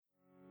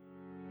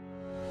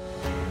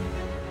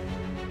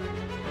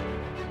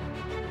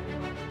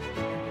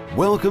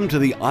Welcome to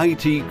the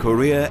IT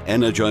Career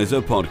Energizer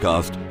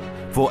podcast.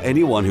 For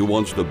anyone who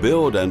wants to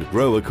build and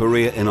grow a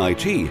career in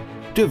IT,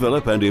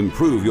 develop and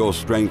improve your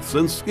strengths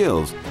and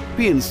skills,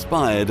 be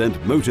inspired and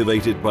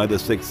motivated by the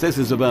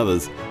successes of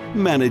others,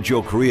 manage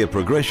your career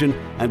progression,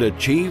 and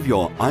achieve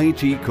your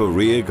IT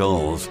career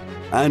goals.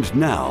 And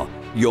now,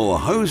 your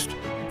host,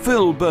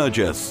 Phil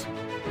Burgess.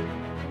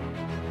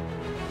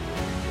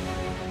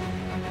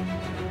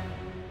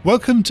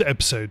 Welcome to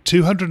episode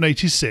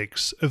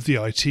 286 of the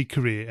IT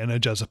Career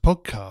Energizer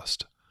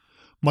podcast.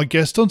 My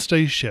guest on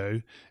today's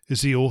show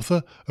is the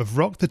author of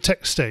Rock the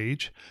Tech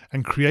Stage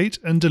and Create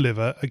and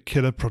Deliver a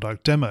Killer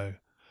Product Demo.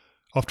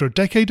 After a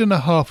decade and a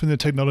half in the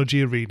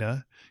technology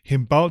arena, he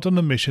embarked on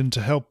a mission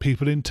to help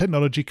people in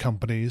technology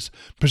companies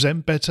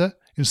present better,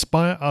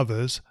 inspire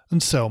others,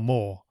 and sell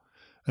more.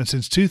 And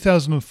since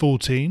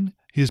 2014,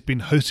 he has been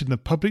hosting the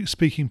public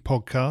speaking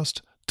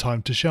podcast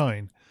Time to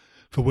Shine,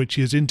 for which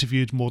he has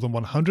interviewed more than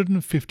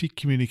 150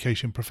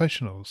 communication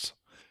professionals.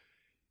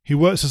 He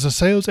works as a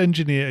sales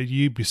engineer at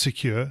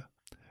Ubisecure,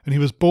 and he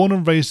was born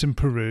and raised in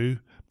Peru,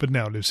 but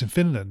now lives in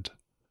Finland.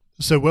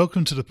 So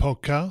welcome to the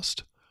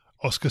podcast,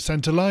 Oscar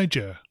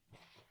Santillija.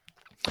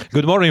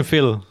 Good morning,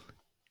 Phil.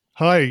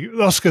 Hi,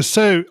 Oscar.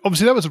 So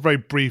obviously that was a very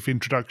brief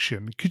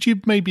introduction. Could you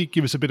maybe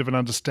give us a bit of an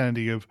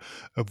understanding of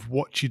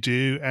what you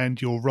do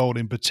and your role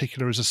in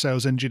particular as a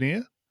sales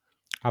engineer?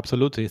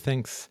 Absolutely,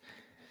 thanks.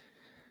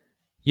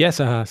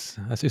 Yes, as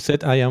you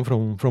said, I am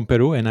from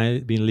Peru, and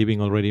I've been living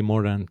already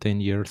more than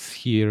 10 years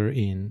here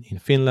in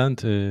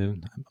Finland.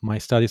 My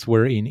studies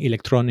were in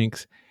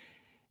electronic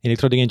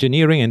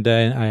engineering, and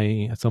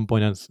then at some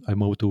point I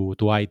moved to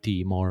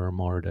IT,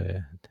 more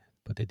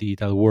the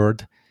digital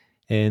world.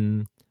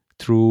 And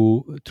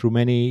through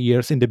many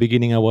years, in the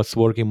beginning I was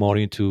working more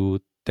into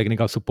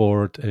technical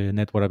support,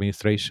 network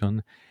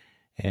administration,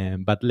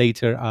 but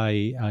later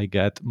I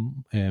got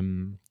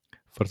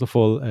first of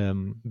all,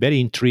 very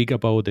intrigued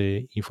about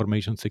the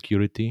information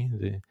security,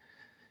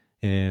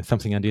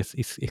 something that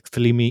is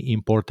extremely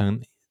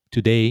important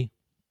today.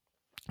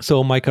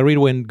 So my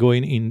career went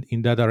going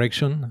in that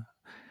direction.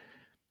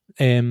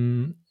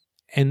 And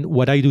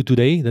what I do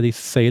today, that is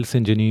sales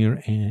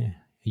engineer.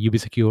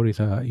 Ubisecure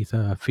is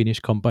a Finnish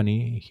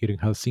company here in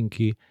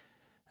Helsinki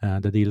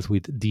that deals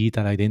with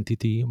digital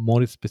identity,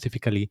 more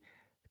specifically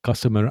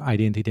customer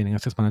identity and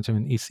access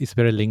management is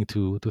very linked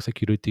to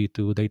security,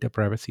 to data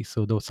privacy.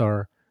 So those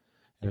are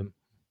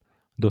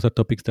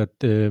topics that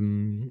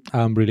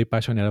I'm really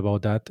passionate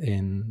about. That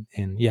and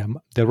yeah,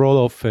 the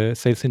role of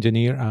sales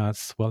engineer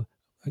as well.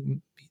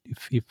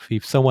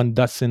 If someone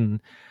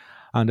doesn't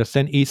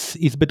understand,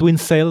 is between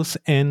sales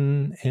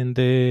and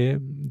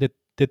the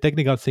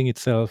technical thing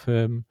itself.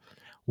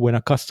 When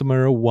a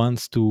customer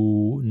wants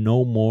to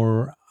know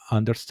more,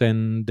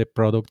 understand the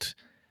product,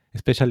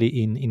 especially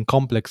in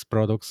complex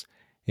products,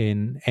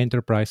 in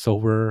enterprise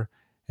software,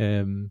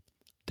 the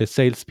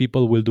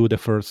salespeople will do the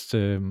first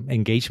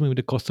engagement with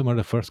the customer,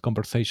 the first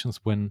conversations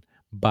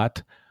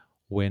but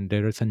when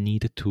there is a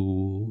need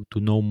to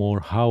know more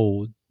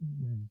how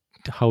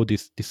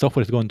this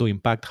software is going to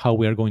impact, how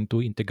we are going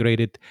to integrate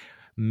it,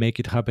 make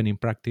it happen in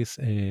practice,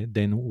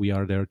 then we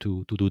are there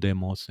to do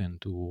demos and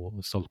to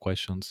solve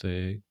questions,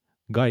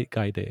 guide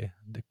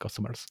the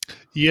customers.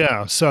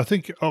 Yeah, so I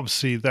think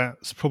obviously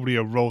that's probably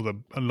a role that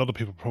a lot of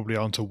people probably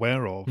aren't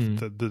aware of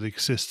that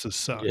exists as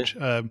such.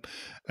 Yeah.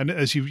 And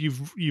as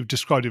you've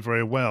described it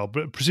very well,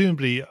 but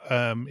presumably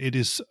it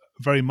is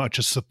very much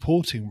a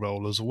supporting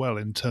role as well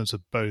in terms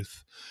of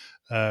both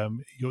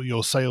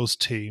your sales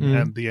team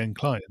and the end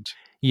client.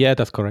 Yeah,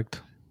 that's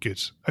correct.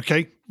 Good.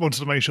 Okay, wanted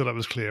to make sure that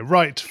was clear.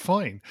 Right,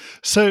 fine.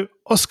 So,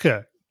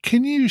 Oscar,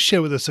 can you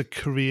share with us a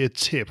career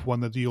tip,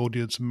 one that the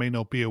audience may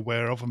not be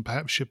aware of and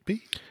perhaps should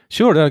be?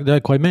 Sure, there are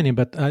quite many,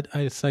 but I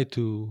decided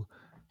to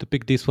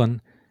pick this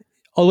one.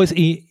 Always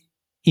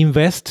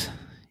invest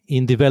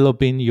in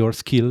developing your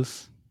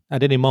skills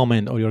at any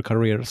moment of your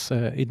careers.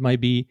 It might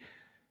be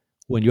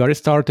when you are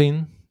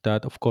starting,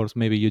 that of course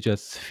maybe you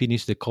just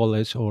finished the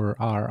college or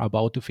are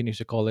about to finish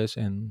the college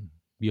and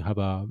you have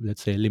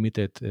let's say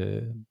limited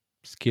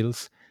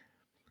skills.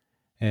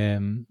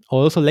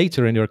 Also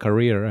later in your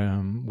career,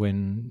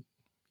 when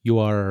you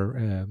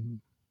are,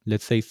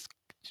 let's say,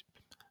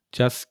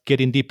 just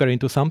getting deeper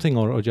into something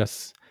or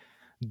just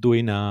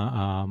doing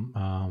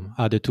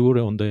a detour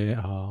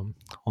on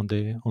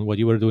what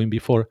you were doing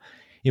before.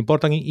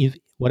 Important.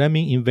 What I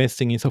mean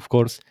investing is, of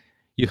course,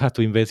 you have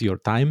to invest your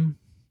time,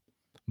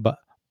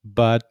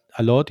 but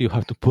a lot you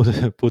have to put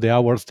the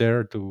hours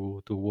there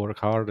to work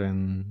hard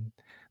and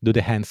do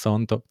the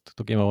hands-on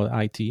talking about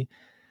IT.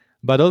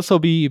 But also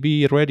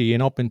be ready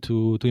and open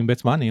to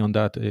invest money on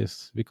that,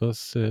 is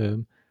because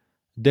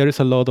there is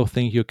a lot of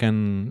things you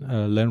can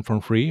learn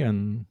from free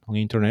and on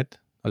the internet.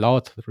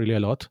 Really a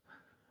lot.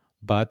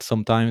 But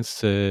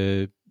sometimes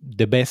the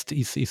best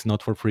is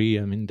not for free.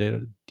 I mean,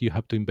 there you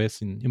have to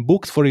invest in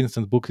books. For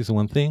instance, books is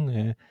one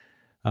thing.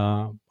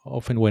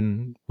 Often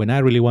when I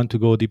really want to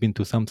go deep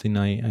into something,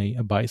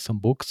 I buy some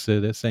books.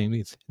 The same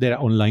is there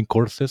are online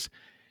courses.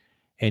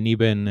 and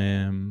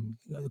even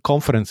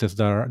conferences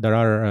that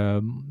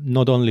are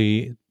not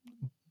only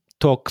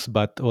talks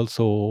but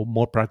also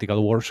more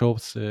practical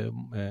workshops,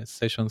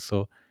 sessions.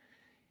 So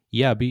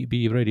yeah,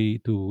 be ready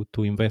to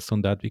invest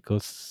on that,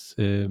 because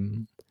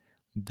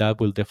that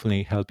will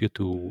definitely help you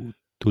to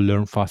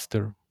learn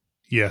faster.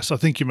 Yes, I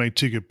think you made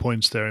two good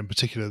points there. In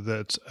particular,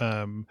 that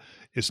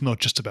it's not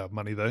just about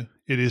money, though;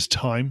 it is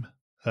time.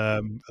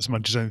 As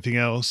much as anything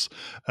else.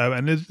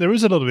 And there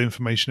is a lot of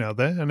information out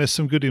there, and there's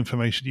some good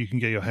information you can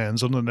get your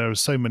hands on, and there are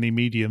so many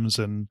mediums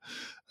and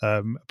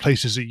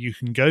places that you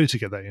can go to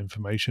get that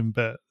information.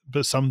 But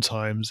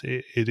sometimes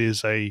it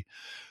is a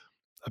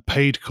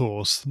paid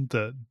course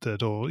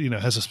that or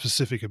has a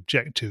specific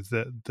objective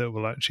that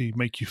will actually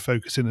make you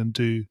focus in and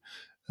do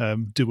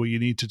what you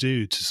need to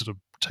do to sort of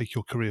take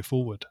your career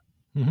forward.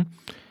 Mm-hmm.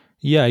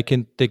 Yeah, it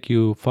can take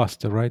you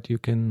faster, right? You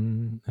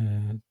can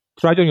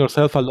try on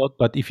yourself a lot,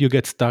 but if you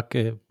get stuck,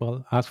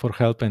 well, ask for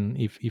help, and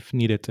if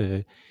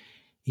needed,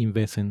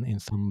 invest in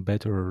some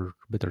better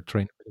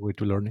training, way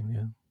to learning.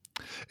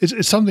 Yeah,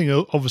 it's something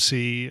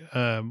obviously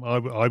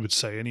I would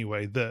say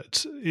anyway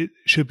that it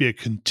should be a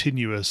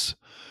continuous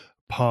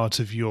part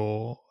of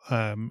your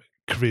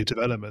career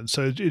development.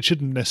 So it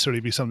shouldn't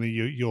necessarily be something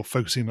you're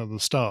focusing on at the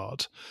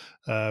start.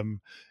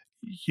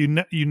 You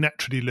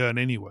naturally learn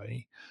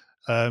anyway.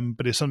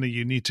 But it's something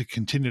you need to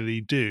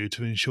continually do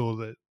to ensure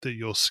that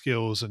your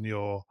skills and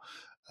your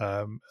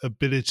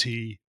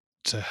ability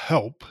to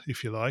help,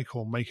 if you like,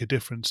 or make a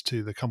difference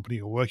to the company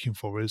you're working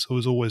for is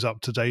always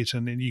up to date,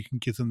 and then you can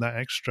give them that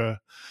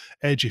extra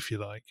edge, if you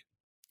like.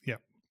 Yeah.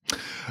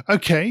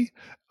 Okay.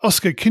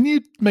 Oscar, can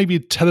you maybe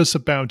tell us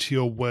about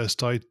your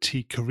worst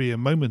IT career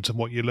moment and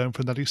what you learned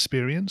from that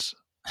experience?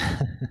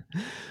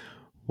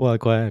 well,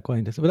 quite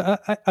interesting.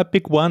 But I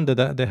pick one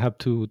that they have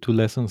two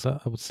lessons. I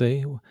would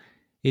say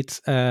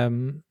it's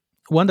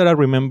one that I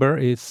remember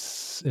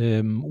is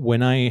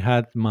when I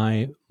had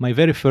my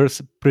very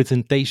first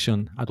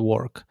presentation at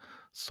work.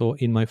 So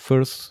in my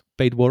first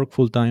paid work,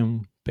 full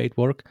time paid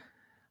work,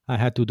 I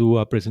had to do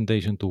a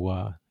presentation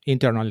to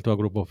internally to a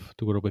group of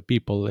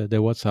people.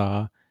 There was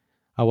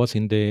I was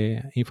in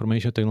the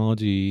information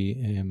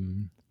technology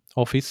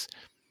office,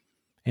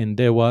 and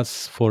there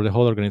was for the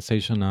whole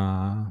organization,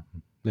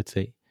 let's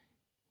say,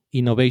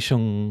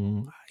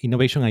 innovation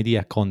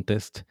idea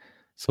contest.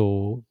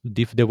 So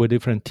there were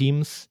different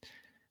teams,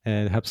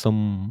 have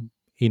some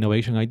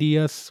innovation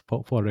ideas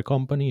for the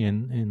company,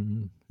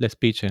 and let's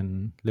pitch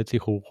and let's see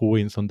who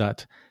wins on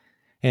that.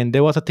 And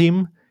there was a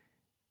team,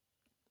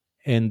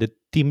 and the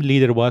team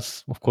leader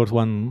was, of course,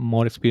 one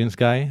more experienced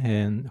guy,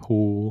 and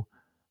who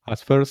at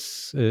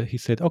first he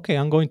said, "Okay,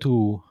 I'm going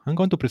to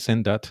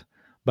present that,"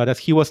 but as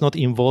he was not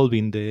involved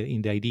in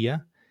the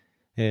idea,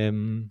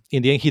 in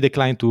the end he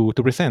declined to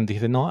present. He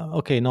said, "No,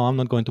 okay, no, I'm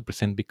not going to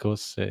present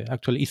because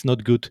actually it's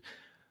not good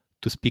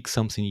to speak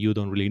something you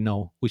don't really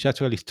know," which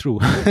actually is true.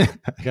 I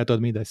have to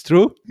admit that's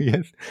true.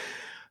 Yes.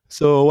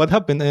 So what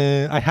happened?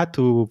 I had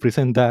to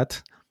present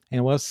that,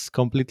 and was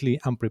completely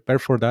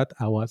unprepared for that.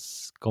 I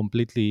was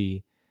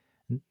completely,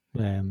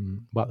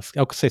 well,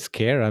 I could say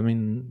scared. I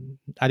mean,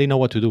 I didn't know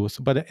what to do,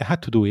 but I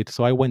had to do it.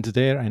 So I went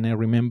there, and I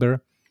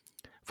remember,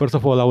 first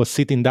of all, I was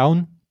sitting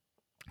down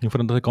in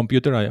front of the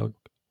computer.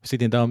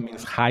 Sitting down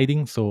means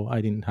hiding, so I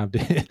didn't have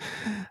the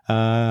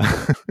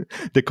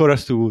the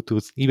courage to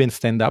even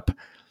stand up.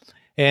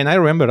 And I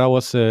remember I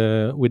was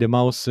with the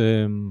mouse.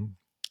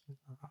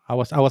 I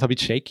was a bit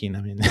shaking.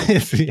 I mean,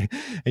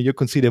 and you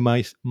can see the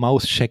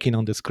mouse shaking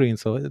on the screen.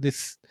 So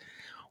this,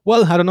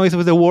 well, I don't know if it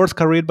was the worst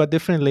career, but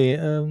definitely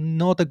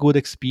not a good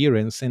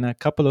experience. And a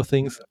couple of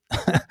things,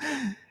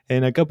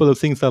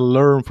 I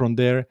learned from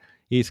there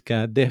is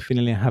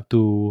definitely have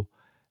to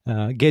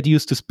get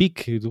used to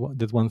speak.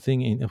 That's one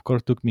thing. And of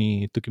course, took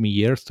me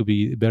years to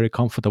be very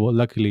comfortable.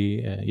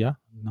 Luckily,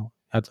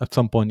 at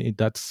some point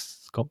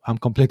I'm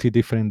completely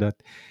different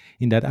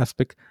in that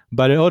aspect.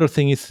 But the other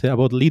thing is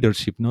about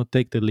leadership.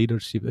 Take the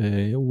leadership.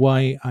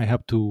 Why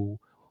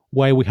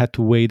we had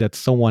to wait that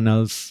someone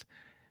else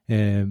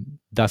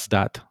does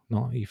that.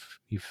 If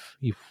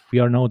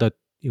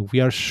we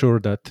are sure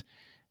that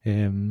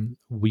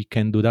we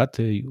can do that,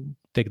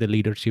 take the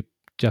leadership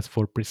just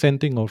for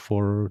presenting or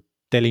for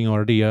telling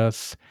our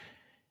ideas.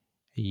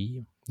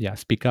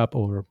 Speak up,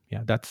 or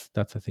that's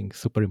I think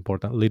super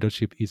important.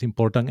 Leadership is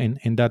important,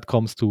 and that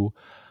comes to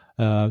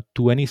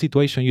any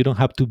situation. You don't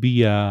have to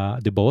be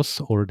the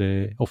boss or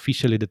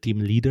officially the team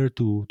leader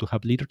to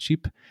have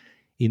leadership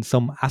in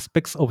some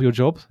aspects of your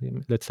job.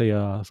 Let's say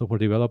a software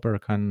developer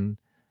can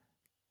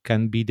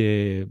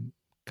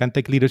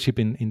take leadership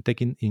in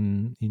taking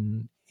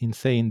in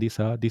saying this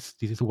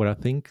is what I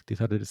think,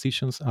 these are the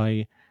decisions.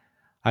 I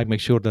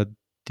make sure that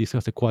this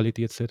has the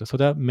quality, etc. So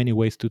there are many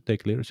ways to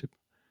take leadership.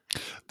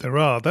 There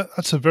are.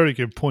 That's a very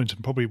good point,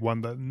 and probably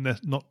one that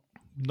not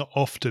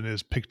often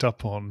is picked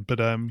up on. But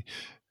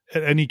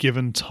at any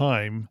given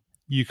time,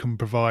 you can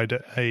provide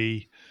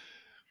a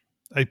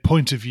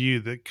point of view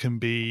that can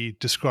be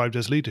described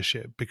as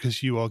leadership,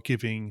 because you are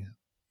giving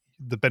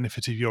the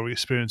benefit of your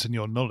experience and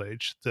your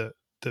knowledge that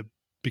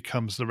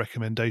becomes the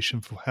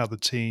recommendation for how the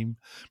team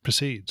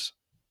proceeds.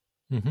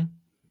 Mm-hmm.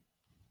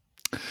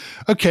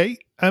 Okay,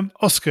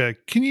 Oscar,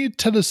 can you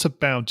tell us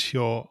about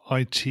your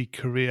IT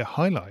career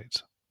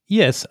highlight?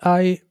 Yes,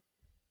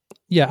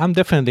 I'm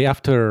definitely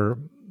after.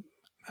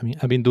 I mean,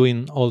 I've been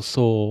doing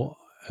also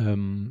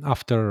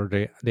after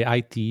the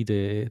IT,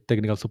 the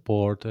technical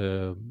support,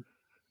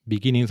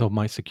 beginnings of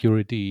my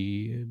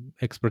security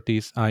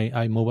expertise.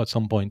 I move at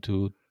some point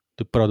to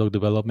product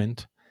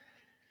development,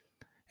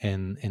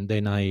 and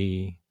then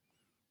I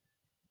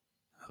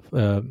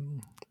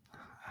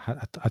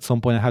at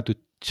some point I had to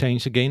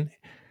change again.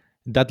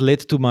 That led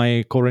to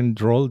my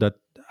current role that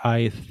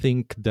I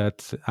think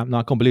that I'm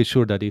not completely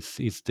sure that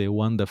is the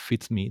one that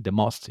fits me the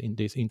most in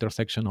this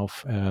intersection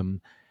of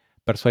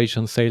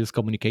persuasion, sales,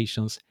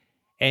 communications,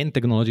 and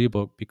technology.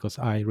 But because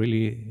I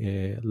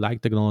really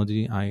like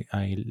technology, I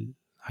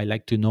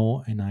like to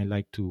know, and I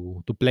like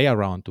to play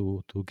around,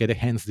 to get the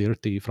hands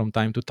dirty from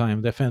time to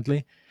time,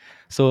 definitely.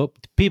 So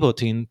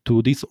pivoting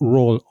to this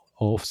role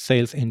of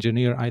sales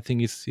engineer, I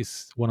think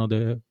is one of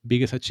the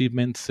biggest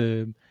achievements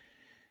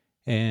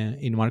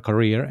in my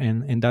career,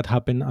 and that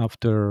happened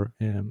after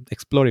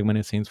exploring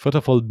many things. First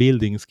of all,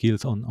 building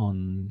skills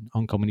on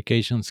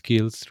communication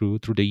skills through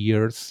the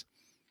years,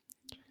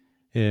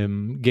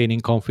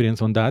 gaining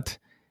confidence on that,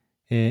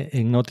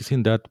 and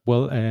noticing that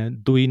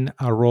doing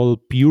a role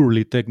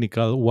purely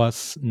technical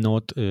was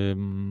not.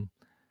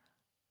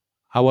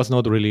 I was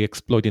not really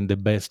exploiting the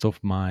best of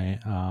my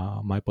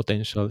my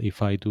potential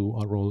if I do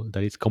a role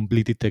that is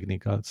completely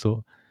technical.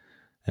 So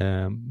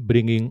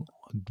bringing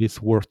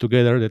this work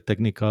together,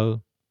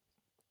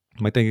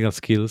 my technical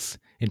skills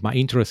and my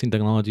interest in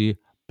technology,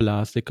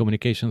 plus the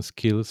communication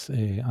skills,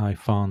 I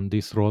found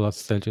this role as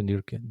sales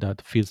engineer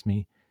that fits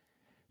me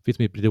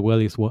pretty well.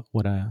 Is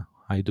what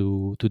I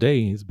do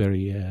today. Is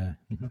very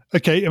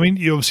Okay, I mean,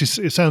 you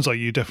obviously, it sounds like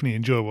you definitely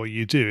enjoy what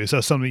you do. Is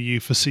that something you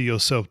foresee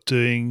yourself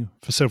doing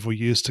for several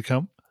years to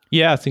come?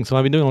 Yeah, I think so.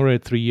 I've been doing already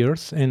 3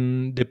 years,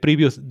 and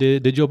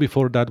the job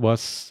before that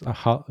was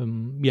a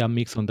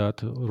mix on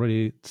that,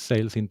 already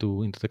sales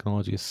into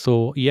technology.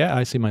 So yeah,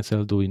 I see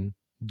myself doing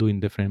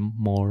different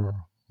more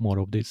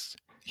of this.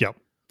 Yeah.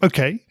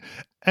 Okay.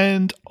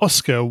 And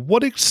Oscar,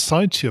 what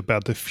excites you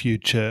about the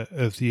future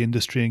of the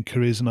industry and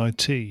careers in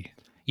IT?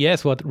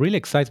 Yes, what really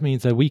excites me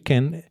is that we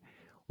can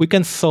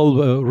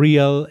solve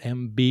real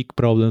and big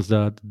problems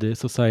that the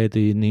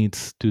society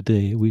needs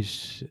today,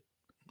 which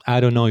I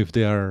don't know if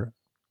they are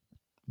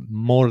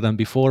more than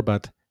before,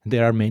 but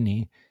there are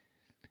many.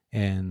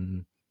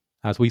 And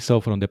as we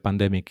saw from the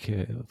pandemic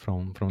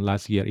from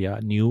last year,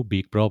 new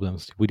big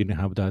problems. We didn't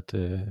have that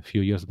a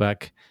few years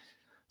back.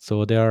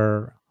 So there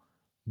are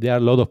a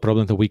lot of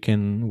problems that we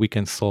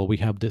can solve. We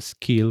have the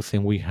skills,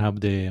 and we have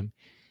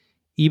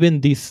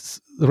even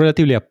this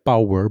relatively a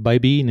power. By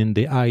being in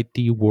the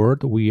IT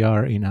world, we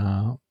are in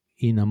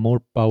a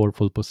more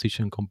powerful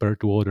position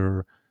compared to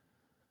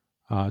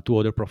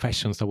other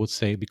professions, I would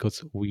say,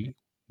 because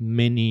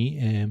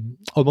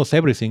almost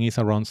everything is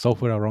around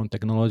software, around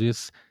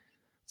technologies.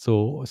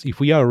 So if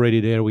we are already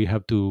there, we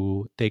have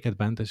to take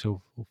advantage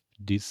of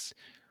this,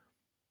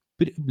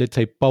 let's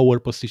say, power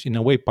position, in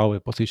a way, power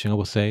position, I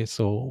would say.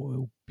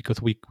 So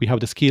because we have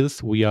the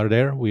skills, we are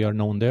there, we are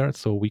known there,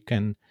 so we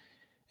can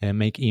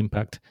make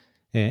impact.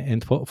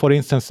 And for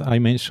instance, I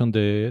mentioned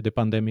the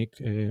pandemic.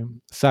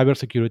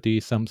 Cybersecurity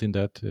is something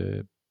that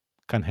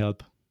can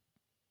help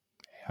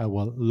a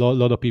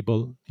lot of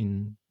people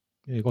in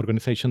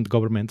organizations,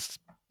 governments.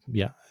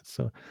 Yeah.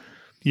 So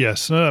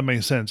yes, no, that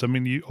makes sense. I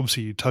mean,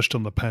 you touched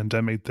on the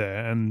pandemic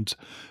there, and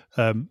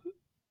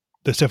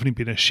there's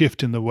definitely been a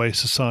shift in the way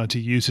society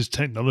uses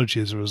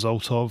technology as a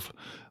result of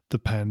the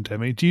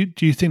pandemic. Do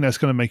you think that's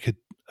going to make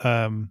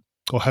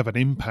or have an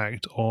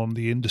impact on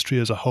the industry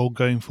as a whole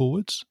going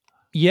forwards?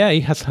 Yeah,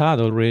 it has had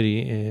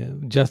already.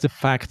 Just the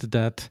fact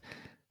that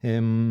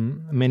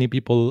many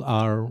people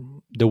are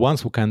the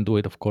ones who can do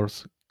it, of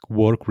course,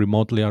 work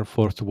remotely, are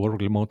forced to work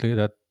remotely.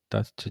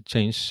 That's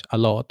changed a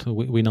lot.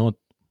 We know,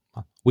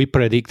 we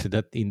predict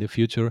that in the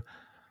future,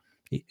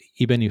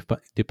 even if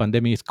the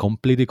pandemic is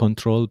completely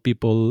controlled,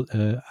 people,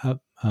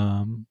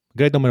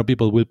 great number of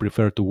people will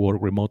prefer to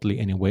work remotely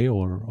anyway,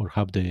 or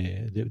have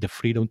the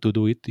freedom to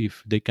do it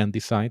if they can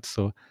decide.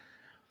 So,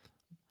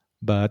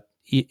 but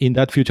in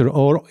that future,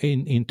 or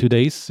in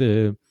today's,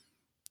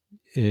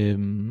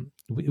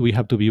 we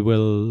have to be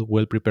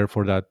well prepared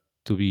for that,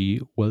 to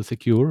be well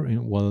secure.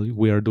 And while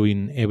we are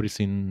doing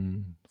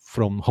everything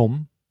from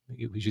home,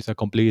 which is a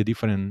completely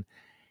different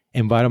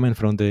environment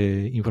from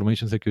the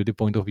information security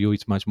point of view,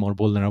 it's much more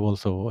vulnerable.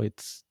 So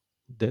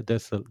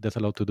there's a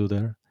lot to do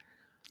there.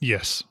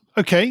 Yes.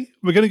 Okay,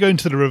 we're going to go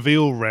into the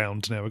reveal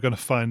round now. We're going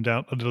to find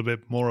out a little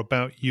bit more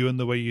about you and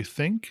the way you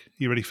think.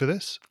 You ready for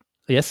this?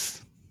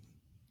 Yes.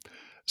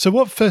 So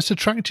what first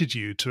attracted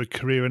you to a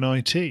career in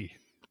IT?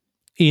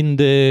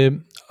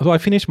 So I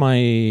finished my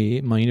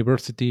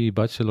university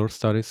bachelor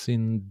studies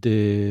in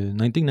the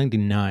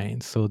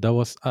 1999. So that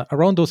was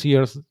around those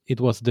years. It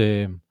was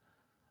I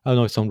don't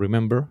know if some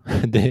remember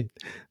the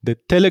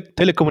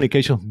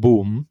telecommunications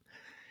boom,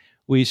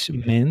 which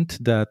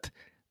meant that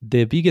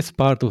the biggest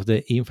part of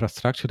the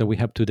infrastructure that we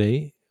have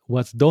today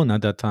was done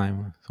at that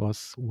time.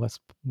 Was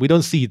we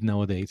don't see it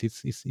nowadays.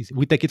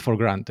 We take it for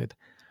granted.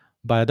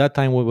 But at that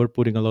time, we were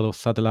putting a lot of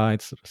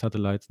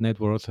satellite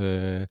networks,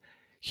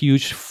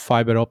 huge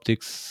fiber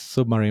optics,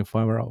 submarine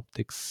fiber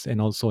optics,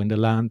 and also in the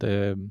land.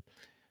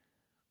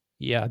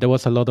 Yeah, there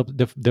was a lot of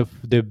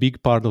the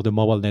big part of the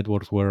mobile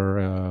networks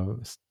were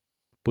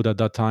put at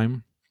that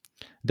time.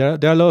 There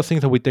are a lot of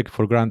things that we take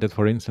for granted.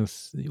 For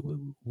instance,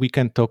 we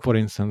can talk, for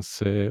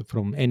instance,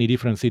 from any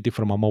different city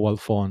from a mobile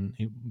phone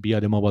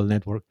via the mobile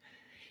network.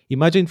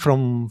 Imagine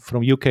from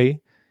UK,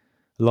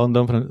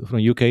 London, from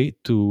UK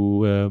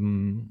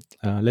to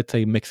let's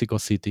say Mexico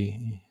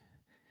City.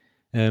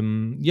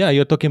 Yeah,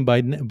 you're talking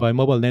by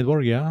mobile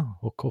network. Yeah,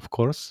 of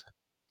course.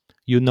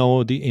 You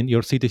know, in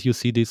your cities you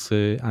see these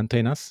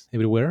antennas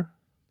everywhere.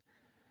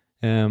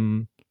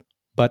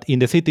 But in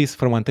the cities,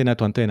 from antenna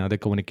to antenna, the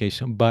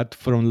communication. But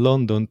from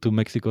London to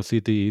Mexico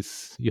City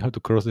is you have to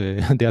cross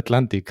the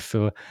Atlantic.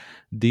 So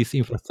this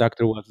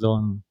infrastructure was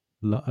done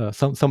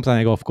some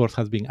time ago. Of course,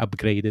 has been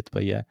upgraded.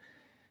 But yeah,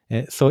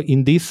 so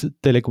in this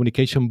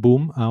telecommunication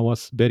boom, I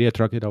was very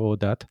attracted about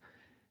that.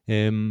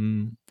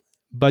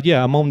 But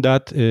yeah, among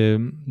that,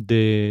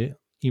 the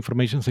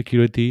information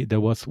security,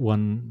 there was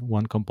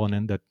one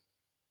component that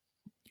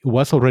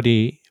was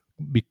already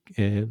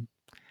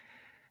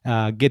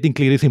getting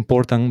clear is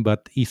important,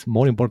 but is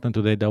more important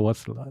today. That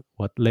was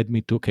what led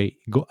me to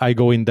I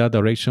go in that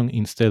direction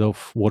instead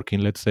of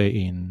working, let's say,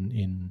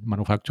 in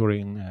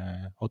manufacturing,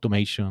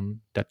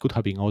 automation. That could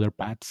have been other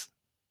paths.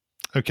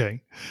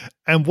 Okay.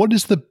 And what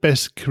is the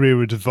best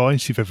career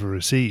advice you've ever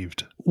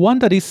received? One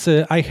that is,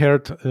 I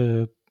heard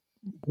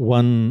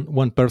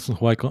one person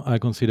who I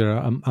consider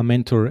a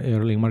mentor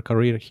early in my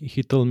career.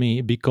 He told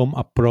me, become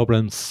a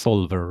problem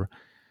solver.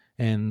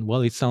 And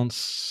well, it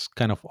sounds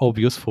kind of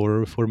obvious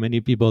for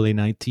many people in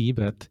IT,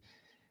 but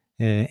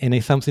and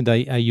it's something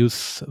that I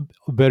use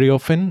very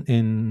often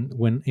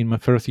in my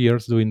first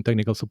years doing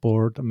technical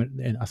support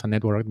and as a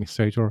network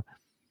administrator.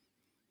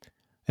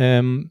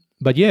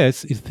 But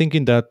yes, it's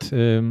thinking that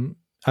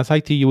as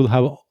IT you will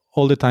have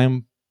all the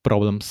time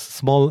problems,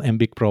 small and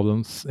big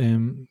problems.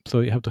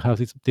 So you have to have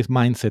this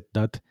mindset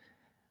that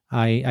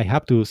I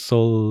have to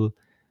solve,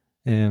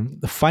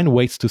 find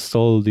ways to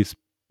solve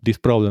these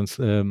problems.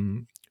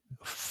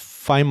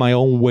 Find my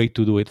own way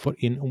to do it.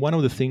 In one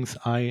of the things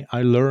I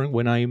learned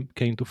when I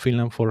came to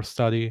Finland for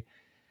study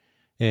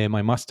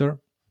my master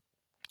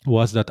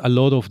was that a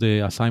lot of the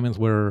assignments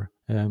were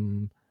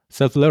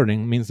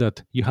self-learning. Means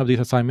that you have this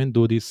assignment,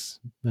 do this,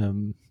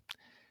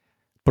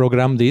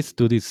 program this,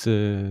 do this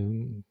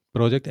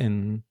project,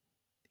 and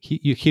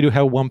here you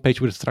have one page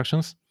with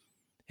instructions,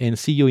 and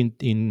see you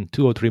in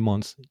 2 or 3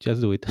 months.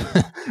 Just do it.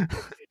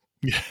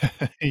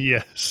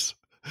 Yes.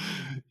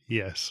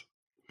 Yes.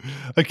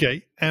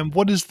 Okay. And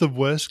what is the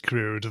worst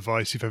career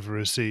advice you've ever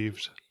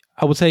received?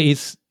 I would say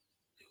it's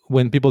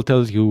when people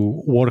tell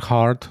you work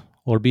hard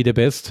or be the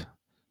best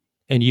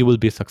and you will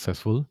be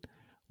successful,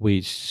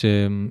 which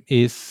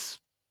is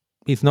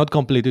not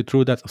completely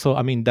true. That's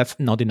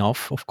not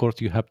enough. Of course,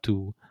 you have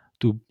to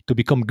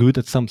become good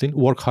at something.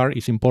 Work hard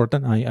is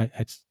important. I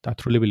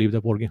truly believe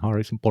that working hard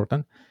is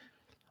important.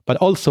 But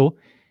also,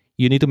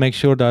 you need to make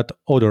sure that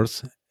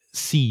others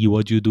see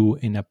what you do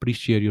and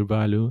appreciate your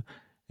value.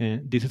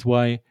 This is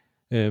why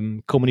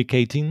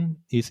communicating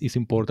is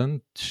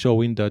important,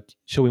 showing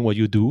what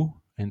you do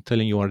and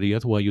telling your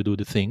ideas, why you do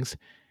the things,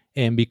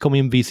 and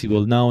becoming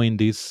visible now in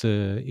this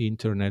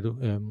internet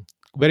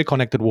very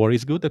connected world.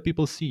 It's good that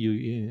people see you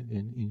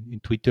in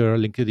Twitter,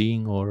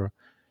 LinkedIn, or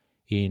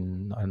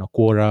in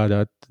Quora,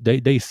 that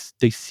they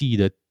see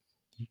that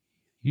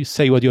you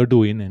say what you're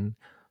doing, and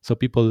so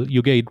people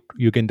you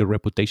gain the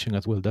reputation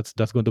as well.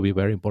 That's going to be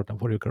very important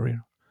for your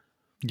career.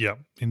 Yeah,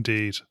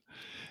 indeed.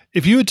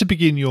 If you were to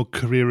begin your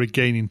career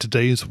again in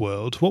today's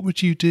world, what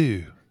would you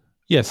do?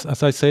 Yes,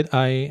 as I said,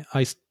 I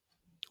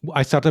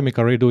started my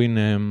career doing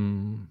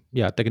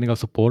technical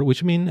support,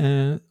 which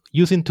means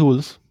using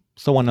tools,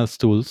 someone else's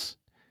tools.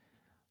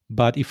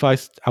 But if I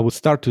would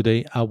start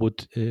today, I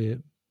would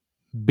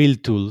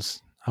build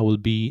tools. I will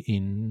be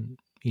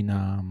in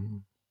a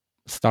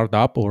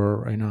startup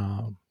or in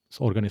a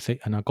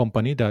organization, in a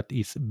company that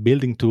is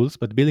building tools,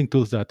 but building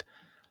tools that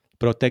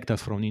protect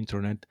us from the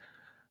internet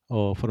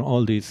or from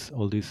all these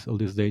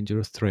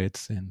dangerous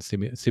threats and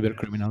cyber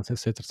criminals,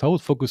 etc. So I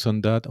would focus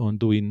on that, on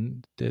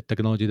doing the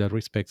technology that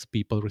respects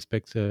people,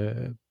 respects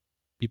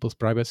people's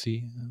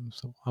privacy.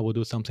 So I would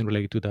do something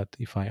related to that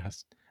if I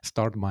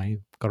start my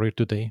career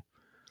today.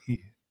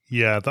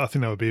 Yeah, I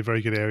think that would be a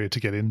very good area to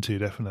get into,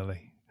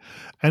 definitely.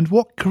 And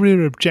what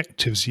career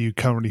objectives are you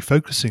currently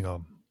focusing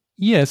on?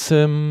 Yes,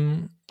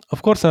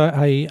 of course,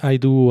 I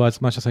do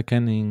as much as I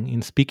can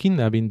in speaking.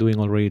 I've been doing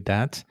already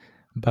that.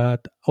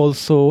 But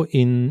also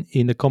in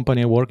the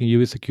company I work in,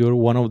 UV Secure,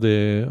 one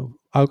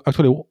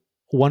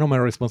of my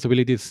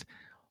responsibilities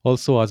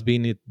also has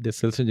been the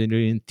sales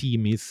engineering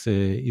team is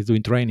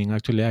doing training.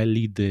 Actually, I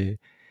lead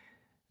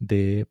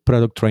the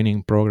product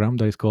training program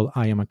that is called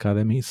IAM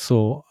Academy.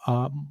 So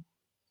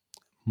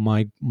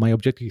my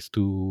objective is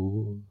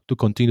to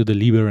continue to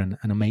deliver an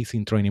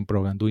amazing training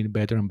program, doing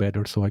better and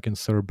better, so I can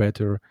serve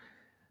better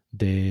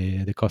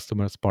the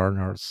customers,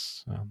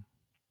 partners.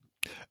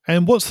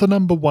 And what's the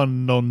number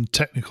one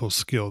non-technical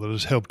skill that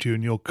has helped you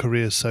in your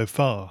career so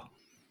far?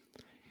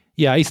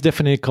 Yeah, it's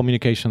definitely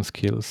communication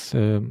skills.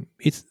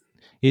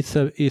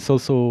 It's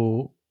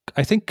also,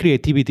 I think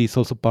creativity is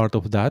also part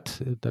of that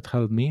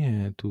helped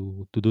me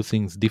to do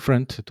things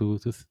different.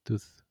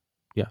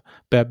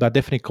 But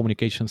definitely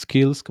communication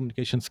skills.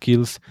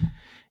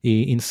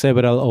 In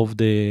several of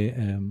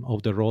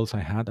the roles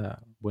I had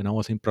when I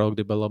was in product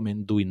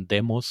development, doing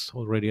demos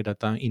already at that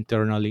time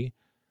internally.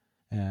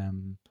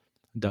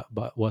 That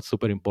was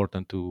super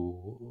important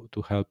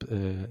to help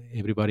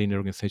everybody in the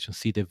organization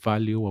see the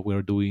value of what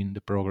we're doing,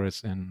 the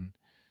progress, and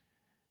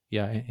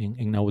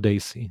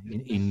nowadays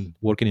in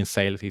working in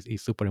sales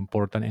is super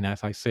important. And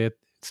as I said,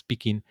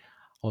 speaking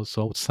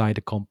also outside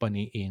the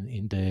company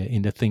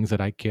in the things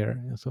that I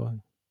care. So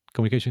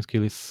communication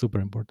skill is super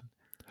important.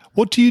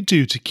 What do you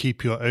do to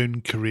keep your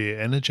own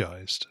career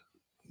energized?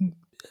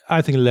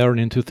 I think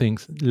learning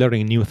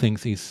new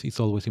things is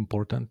always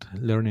important.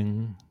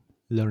 Learning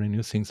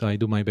new things. I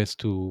do my best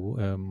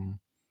to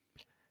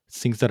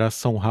things that are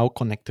somehow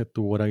connected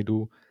to what I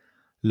do,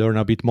 learn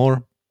a bit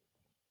more.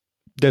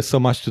 There's so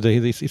much today.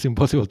 It's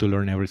impossible to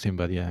learn everything,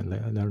 but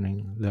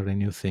learning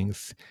new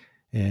things,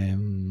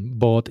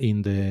 both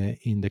in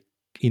the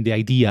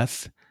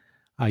ideas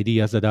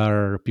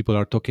that people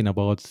are talking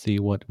about. See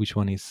which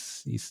one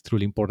is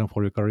truly important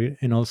for your career,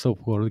 and also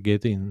for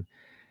getting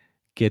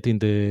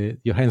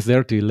your hands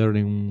dirty,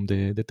 learning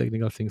the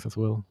technical things as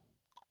well.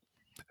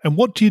 And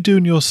what do you do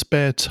in your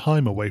spare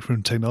time away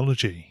from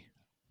technology?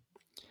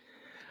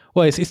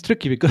 Well, it's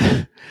tricky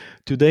because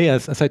today,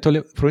 as I told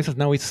you, for instance,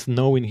 now it's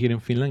snowing here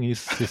in Finland.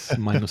 It's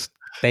minus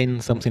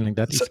 10, something like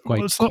that. It's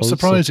quite it's cold, not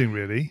surprising,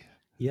 really.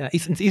 Yeah,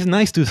 it's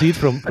nice to see it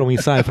from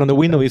inside. From the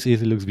window, it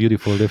looks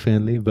beautiful,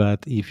 definitely.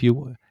 But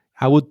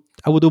I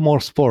would do more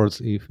sports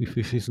if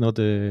it's not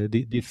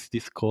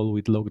this cold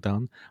with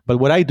lockdown. But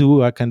what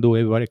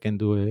everybody can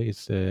do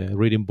is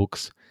reading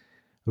books,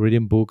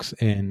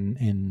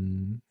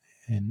 and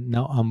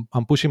now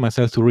I'm pushing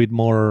myself to read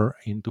more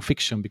into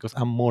fiction because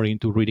I'm more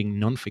into reading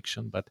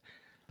non-fiction. But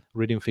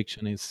reading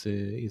fiction is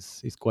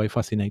quite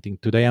fascinating.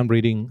 Today I'm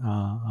reading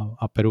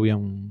a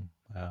Peruvian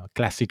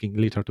classic in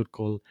literature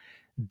called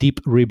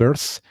Deep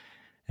Rivers,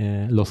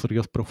 Los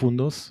Ríos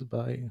Profundos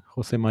by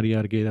Jose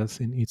Maria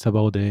Arguedas, and it's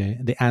about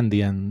the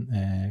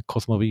Andean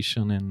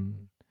cosmovision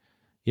and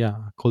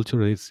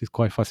culture. Is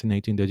quite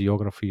fascinating, the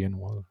geography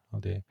and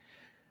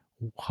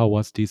how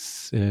was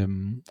this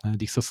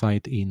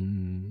society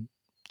in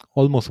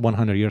almost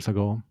 100 years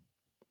ago.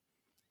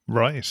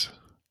 Right.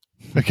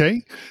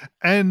 Okay.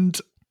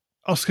 And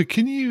Oscar,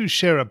 can you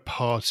share a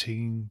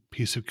parting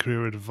piece of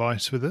career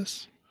advice with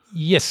us?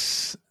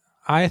 Yes,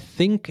 I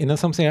think, and that's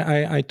something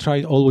I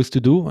try always to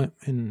do,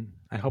 and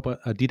I hope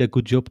I did a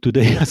good job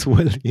today as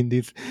well in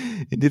this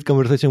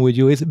conversation with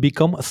you, is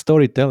become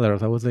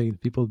storytellers. I would say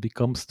people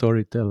become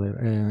storytellers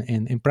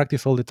and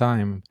practice all the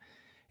time.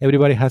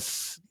 Everybody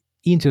has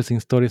interesting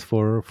stories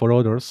for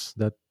others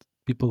that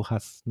people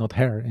has not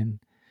heard, and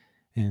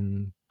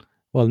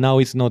well, now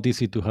it's not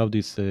easy to have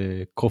these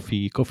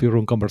coffee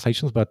room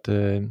conversations, but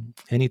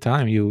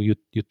anytime you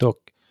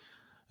talk,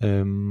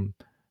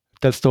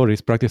 tell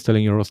stories, practice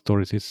telling your own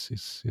stories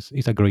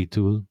is a great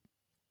tool.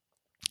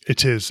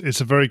 It is.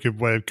 It's a very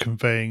good way of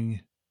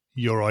conveying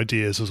your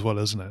ideas as well,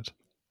 isn't it?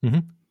 Mm-hmm.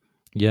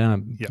 Yeah.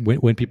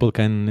 When people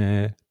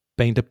can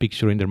paint a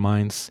picture in their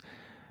minds,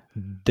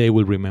 they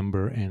will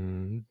remember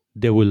and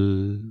they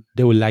will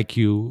like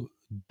you.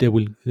 They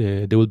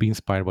will be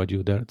inspired by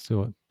you. There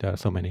are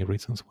so many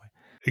reasons why.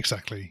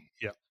 Exactly.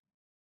 Yeah.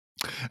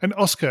 And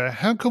Oscar,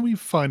 how can we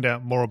find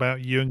out more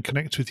about you and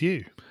connect with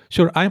you?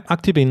 Sure. I'm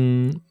active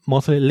in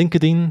mostly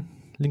LinkedIn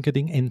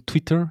and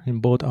Twitter, and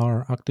both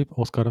are active.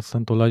 Oscar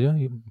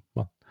Santolaya.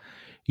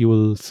 You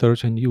will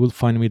search and you will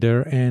find me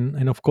there.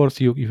 And of course,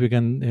 if you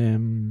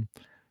can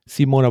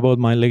see more about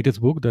my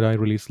latest book that I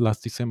released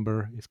last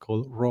December, it's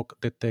called Rock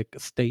the Tech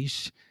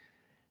Stage.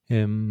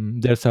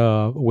 There's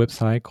a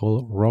website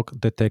called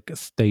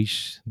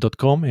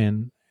rockthetechstage.com,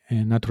 and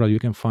naturally you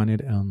can find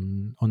it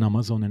on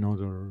Amazon and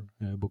other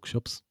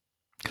bookshops.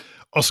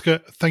 Oscar,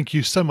 thank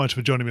you so much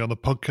for joining me on the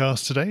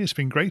podcast today. It's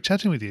been great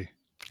chatting with you.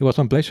 It was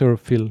my pleasure,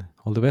 Phil.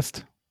 All the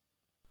best.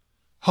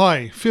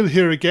 Hi, Phil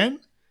here again.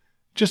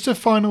 Just a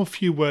final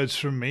few words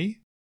from me.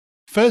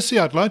 Firstly,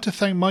 I'd like to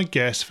thank my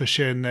guests for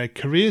sharing their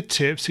career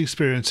tips,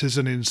 experiences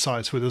and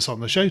insights with us on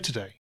the show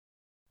today.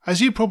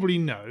 As you probably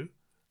know,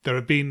 there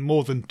have been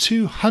more than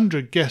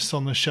 200 guests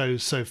on the show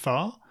so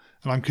far,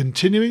 and I'm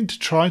continuing to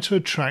try to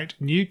attract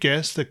new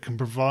guests that can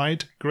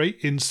provide great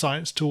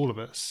insights to all of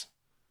us.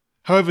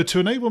 However, to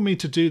enable me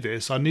to do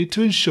this, I need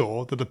to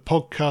ensure that the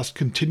podcast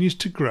continues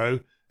to grow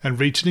and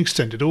reach an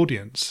extended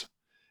audience.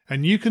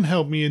 And you can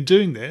help me in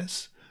doing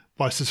this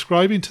by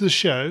subscribing to the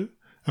show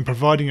and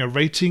providing a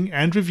rating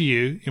and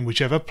review in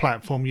whichever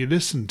platform you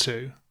listen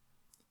to.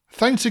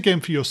 Thanks again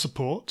for your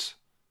support,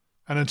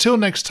 and until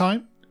next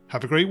time,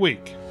 Have a great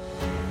week.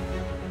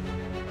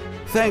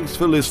 Thanks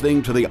for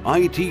listening to the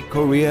IT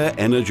Career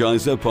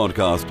Energizer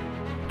podcast.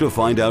 To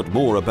find out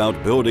more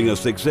about building a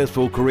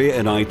successful career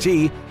in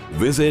IT,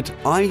 visit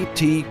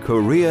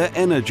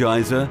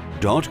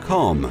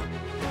itcareerenergizer.com.